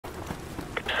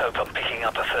Soap, I'm picking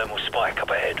up a thermal spike up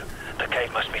ahead. The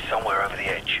cave must be somewhere over the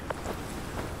edge.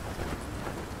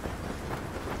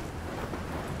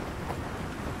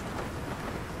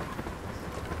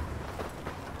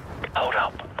 Hold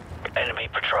up. Enemy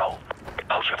patrol.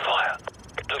 Hold your fire.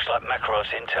 Looks like Makarov's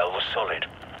intel was solid.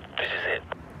 This is it.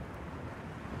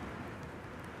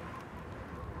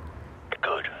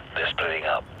 Good. They're splitting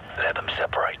up. Let them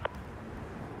separate.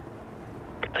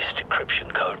 This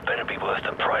decryption code better be worth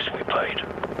the price we paid.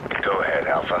 Go ahead,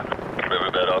 Alpha.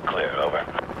 Riverbed all clear. Over.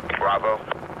 Bravo.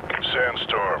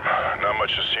 Sandstorm. Not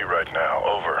much to see right now.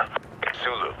 Over.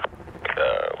 Zulu.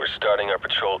 We're starting our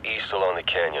patrol east along the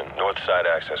canyon. North side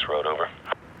access road, over.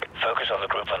 Focus on the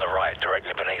group on the right,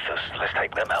 directly beneath us. Let's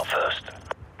take them out first.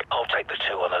 I'll take the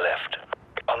two on the left.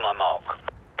 On my mark.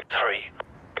 3,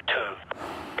 2,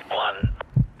 1,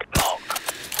 mark.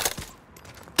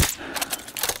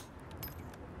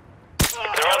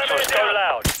 They're on to us, go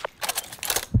loud.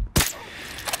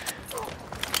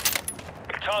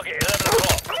 Target 11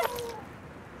 o'clock.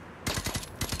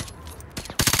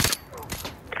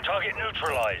 Target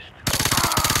neutralized.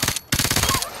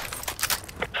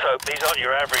 So, these aren't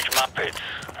your average Muppets.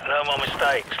 No more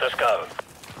mistakes, let's go.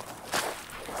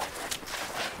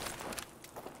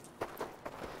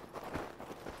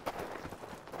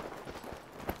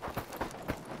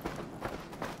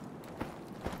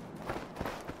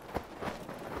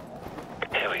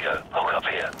 Here we go, hook up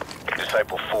here.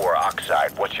 Disciple 4,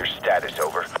 Oxide, what's your status,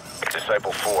 over?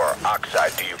 Disciple 4,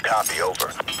 Oxide, do you copy,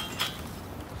 over?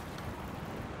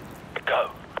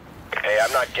 Go. Hey,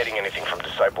 I'm not getting anything from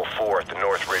Disciple 4 at the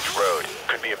North Ridge Road.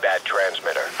 Could be a bad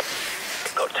transmitter.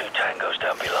 Got 2 tangos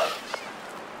down below.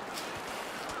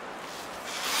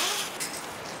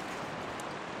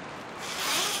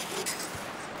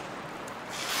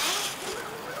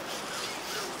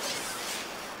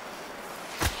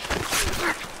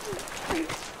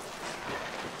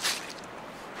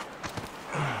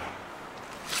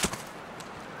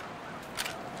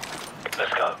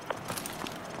 Let's go.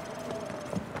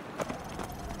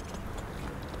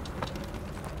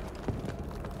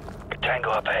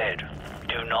 Tango up ahead.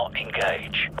 Do not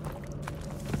engage.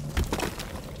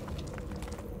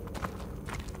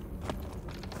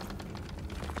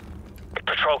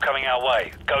 Patrol coming our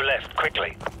way. Go left,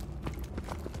 quickly.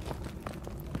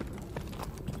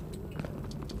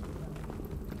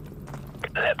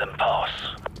 Let them pass.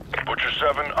 Butcher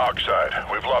 7, Oxide.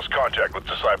 We've lost contact with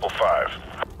Disciple 5.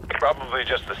 Probably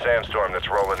just the sandstorm that's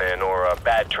rolling in, or a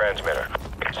bad transmitter.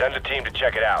 Send a team to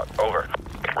check it out, over.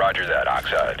 Roger that,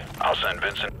 Oxide. I'll send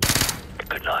Vincent.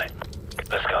 Good night.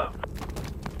 Let's go.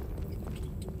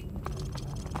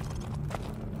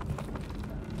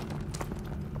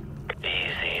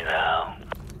 Easy now.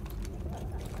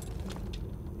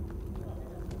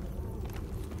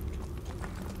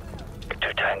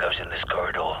 Two tangos in this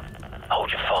corridor.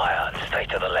 Hold your fire and stay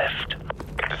to the left.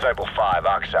 Disciple 5,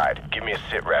 Oxide. Give me a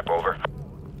sit rep, over.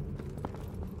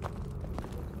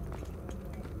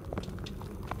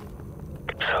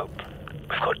 Soap,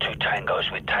 we've got 2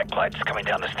 tangos with tack lights coming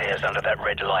down the stairs under that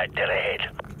red light dead ahead.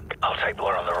 I'll take the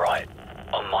one on the right.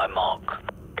 On my mark.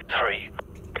 3,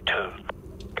 2,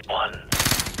 1.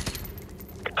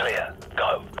 Clear.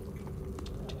 Go.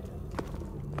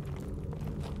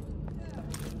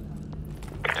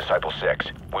 Disciple 6,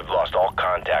 we've lost all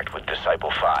contact with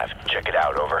Disciple 5. Check it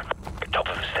out, over. Top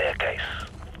of the staircase.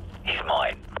 He's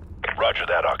mine. Roger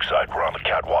that, Oxide. We're on the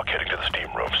catwalk heading to the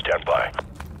steam room. Stand by.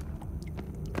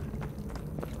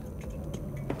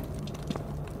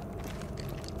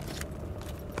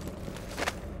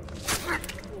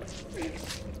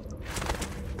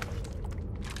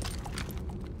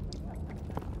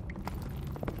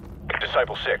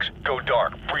 Disciple 6, go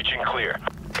dark. Breaching clear.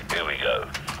 Here we go.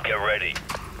 Get ready.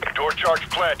 Door charge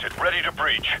planted. Ready to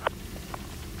breach.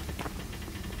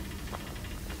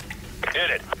 Hit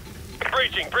it.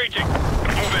 Breaching, breaching.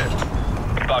 Move in.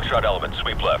 Foxtrot element,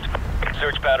 sweep left.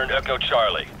 Search pattern Echo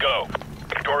Charlie. Go.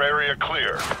 Door area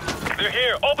clear. They're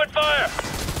here. Open fire!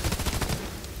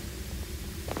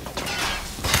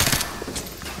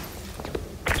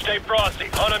 Stay frosty.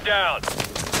 Hunt them down.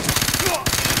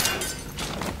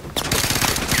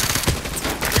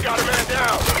 We got a man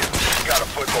down. Got a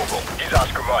foot mobile. He's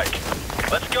Oscar Mike.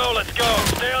 Let's go, let's go.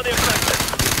 Stay on the offensive.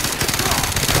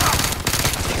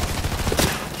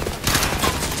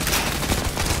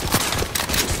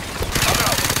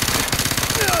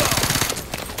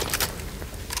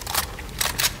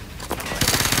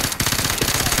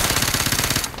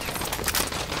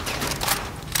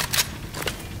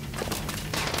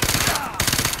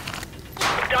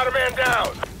 Got a man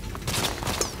down.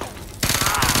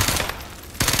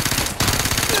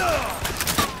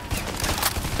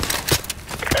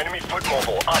 Escort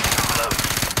mobile, up.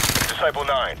 Disciple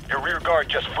 9, your rear guard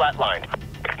just flatlined.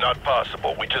 Not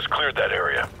possible. We just cleared that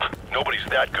area. Nobody's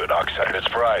that good, Oxide. It's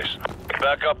Fry's.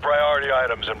 Back up priority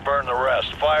items and burn the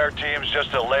rest. Fire teams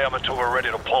just delay them until we're ready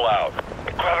to pull out.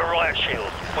 Grab a riot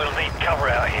shield. We'll need cover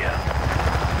out here.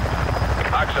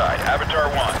 Oxide, Avatar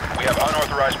 1. We have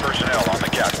unauthorized personnel on the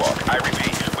catwalk. I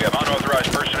repeat, we have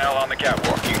unauthorized personnel on the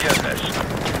catwalk. You get this?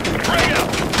 Bring out!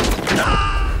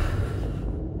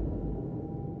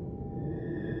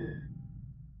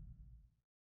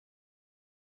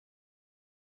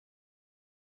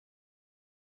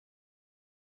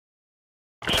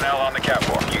 Personnel on the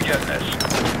catwalk. You get this?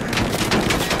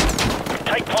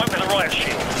 Take point with the riot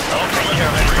shield. I'll take care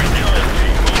of it.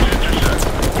 Move to intercept.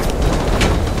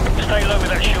 Stay low with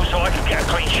that shield so I can get a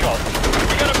clean shot.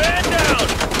 We got a man down!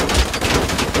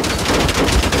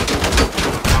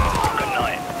 Good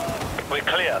night. We're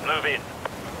clear. Move in.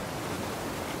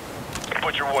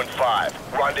 Butcher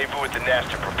 1-5, rendezvous at the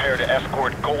nest and prepare to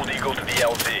escort Gold Eagle to the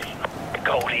LZ.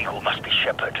 Gold Eagle must be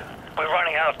Shepard. We're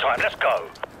running out of time. Let's go.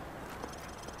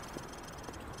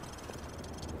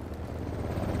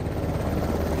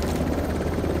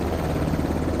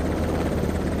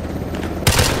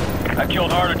 I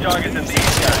killed harder targets than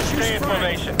these guys. Stay in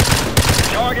formation.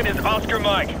 Target is Oscar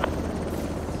Mike.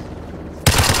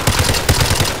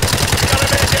 Got a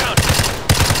man down.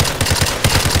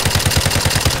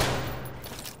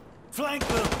 Flank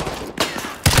them.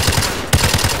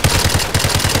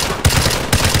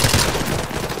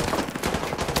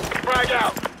 Frag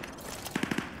out!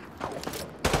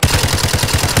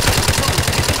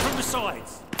 Hit them from the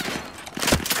sides.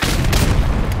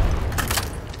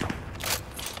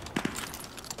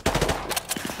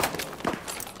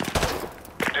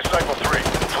 Disciple 3,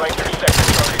 flank their second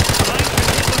target. Flank and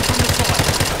hit them from the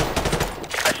sides.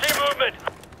 I see movement.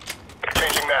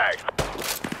 Changing mag.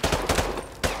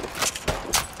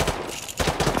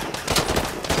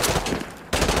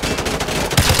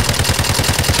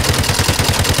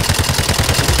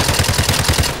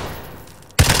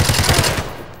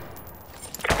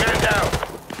 Man down.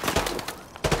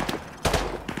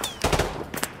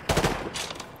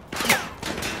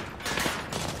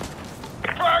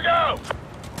 Frag out!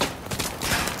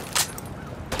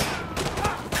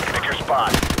 Pick your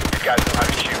spot. These guys know how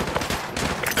to shoot.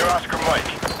 They're Oscar Mike.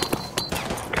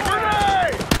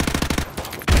 Grenade!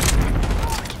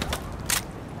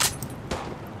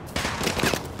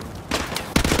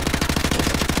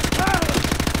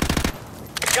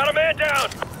 Got a man down.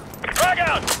 Frag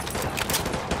out.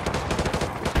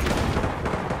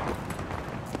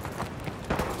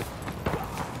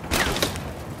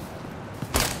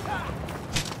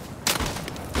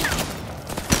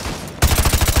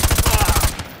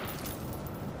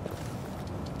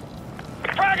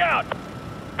 Frag out.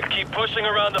 Keep pushing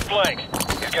around the flank.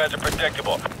 These guys are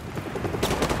predictable.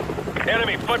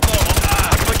 Enemy football.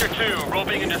 Butcher 2,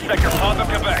 roping into sector Pop of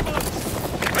Quebec.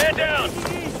 Man down.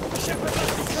 Shepard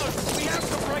must be close. We have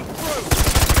to break through.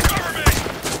 Cover me.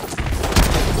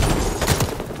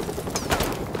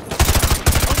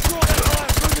 I'll draw that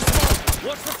wire through the smoke.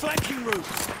 Watch the flanking route.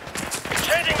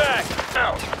 Changing back.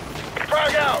 Out!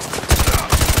 Frag out!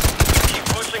 Keep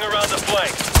pushing around the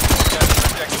flank. These guys are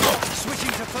predictable.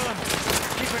 Switching to thermal.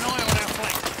 Keep an eye on our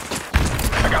flank.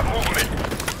 I got movement.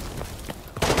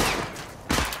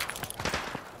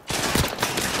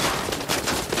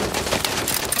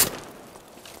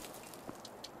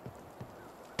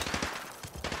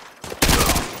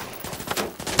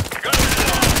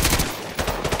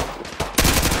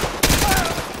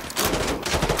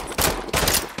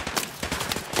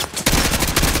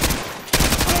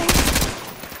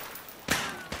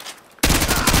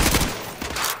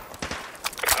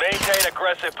 Maintain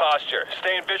aggressive posture.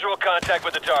 Stay in visual contact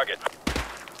with the target.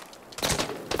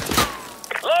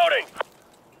 Loading!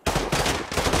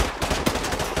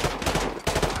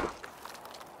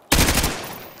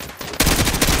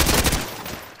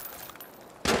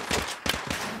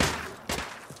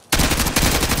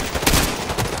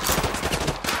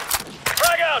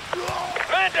 Frag out!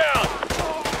 Man down!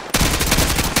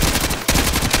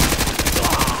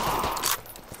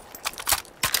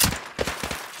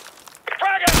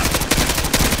 Frag out!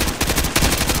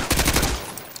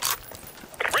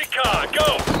 Recon, go!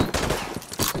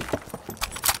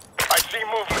 I see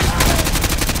movement.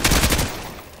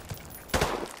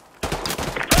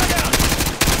 Frag out!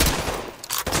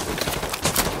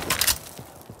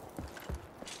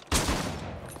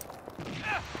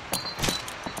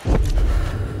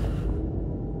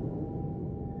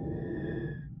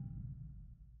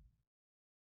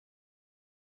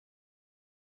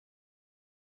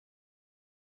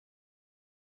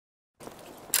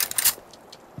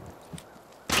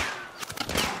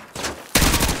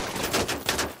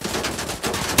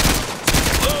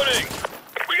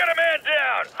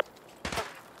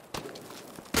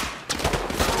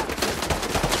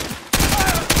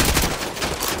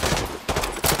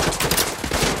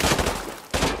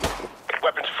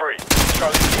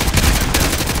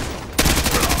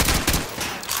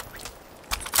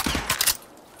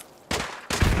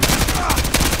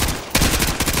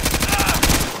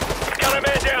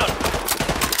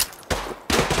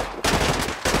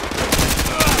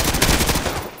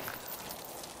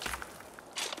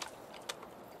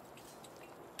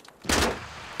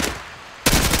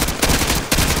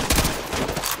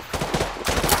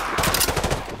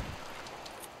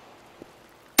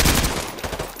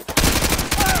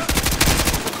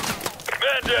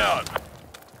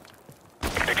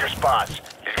 spots.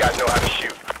 These guys know how to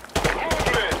shoot.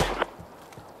 Movement!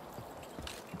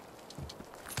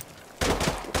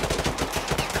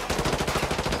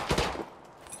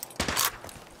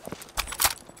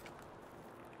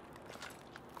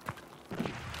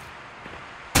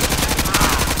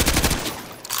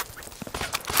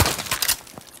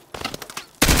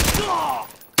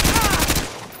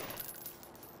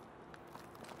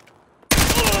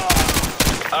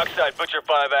 Oxide, Butcher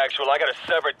 5 actual. I got a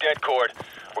severed dead cord.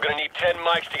 We're gonna need 10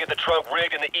 mics to get the trunk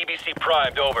rigged and the EBC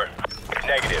primed. Over.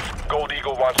 Negative. Gold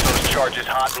Eagle wants those charges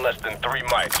hot in less than 3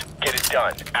 mics. Get it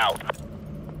done. Out.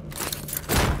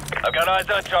 I've got eyes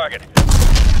on target.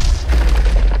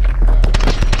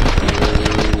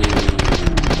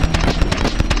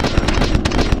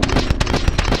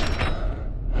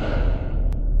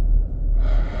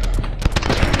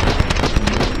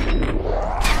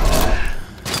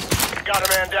 Got a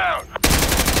man down.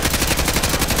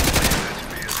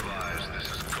 Be advised, this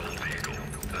is Gold Eagle.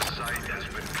 The site has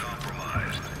been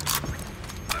compromised.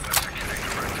 I'm executing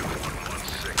Directive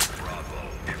 116 Bravo.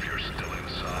 If you're still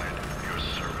inside, your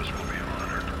service will be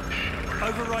honored. Shepard.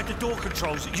 Override the door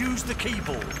controls. Use the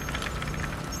keyboard.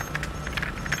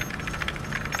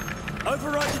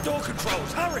 Override the door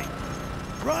controls. Hurry!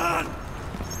 Run!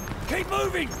 Keep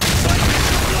moving!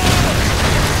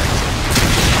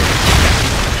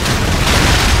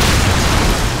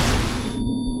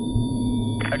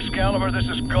 Excalibur, this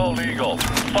is Gold Eagle.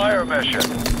 Fire mission.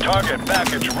 Target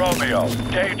package Romeo.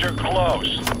 Danger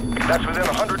close. That's within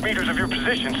 100 meters of your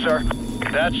position, sir.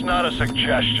 That's not a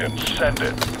suggestion. Send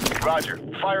it. Roger.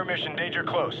 Fire mission, danger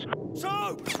close.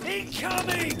 So,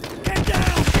 incoming! Get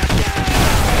down! Get down!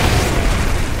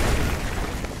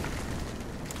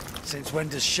 Since when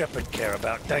does Shepard care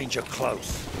about danger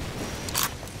close?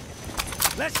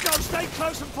 Let's go! Stay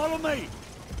close and follow me!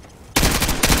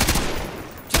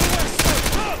 To the west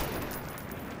side! Go!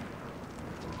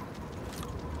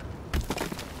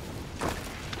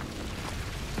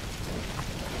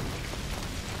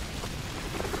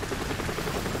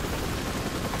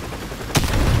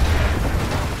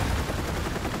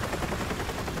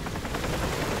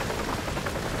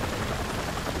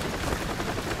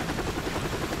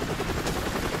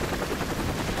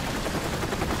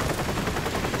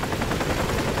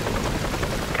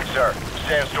 Sir,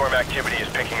 sandstorm activity is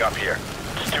picking up here.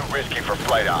 It's too risky for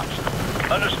flight ops.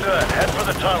 Understood. Head for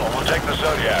the tunnel. We'll take the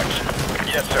Zodiacs.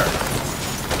 Yes, sir.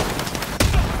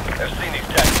 I've seen these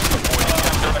tactics before. These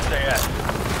guys are SAS.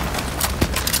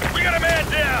 We got a man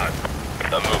down!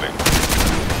 I'm moving.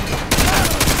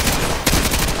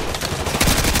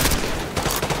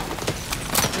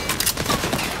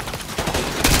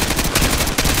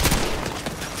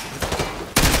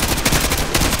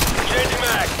 Changing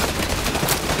mag.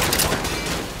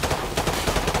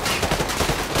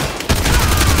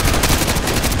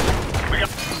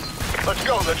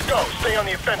 Let's go. Stay on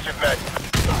the offensive, men.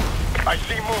 I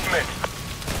see movement.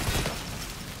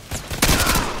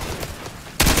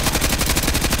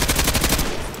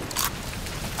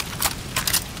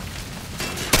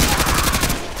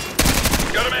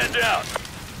 Got a man down.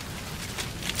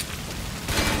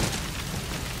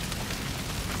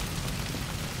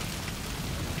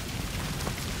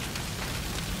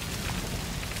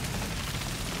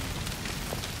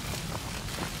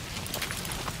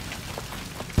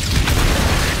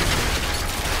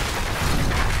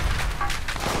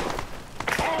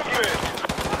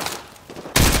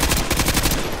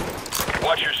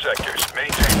 Watch your sectors.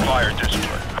 Maintain fire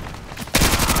discipline.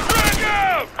 Drag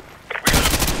out!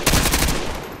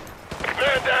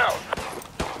 Man down.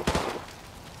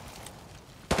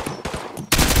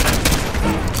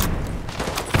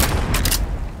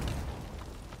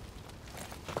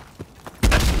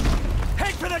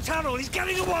 Head for the tunnel! He's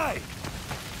getting away!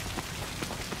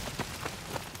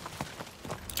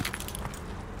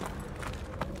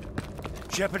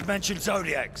 Shepard mentioned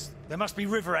Zodiacs. There must be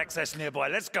river access nearby.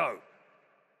 Let's go.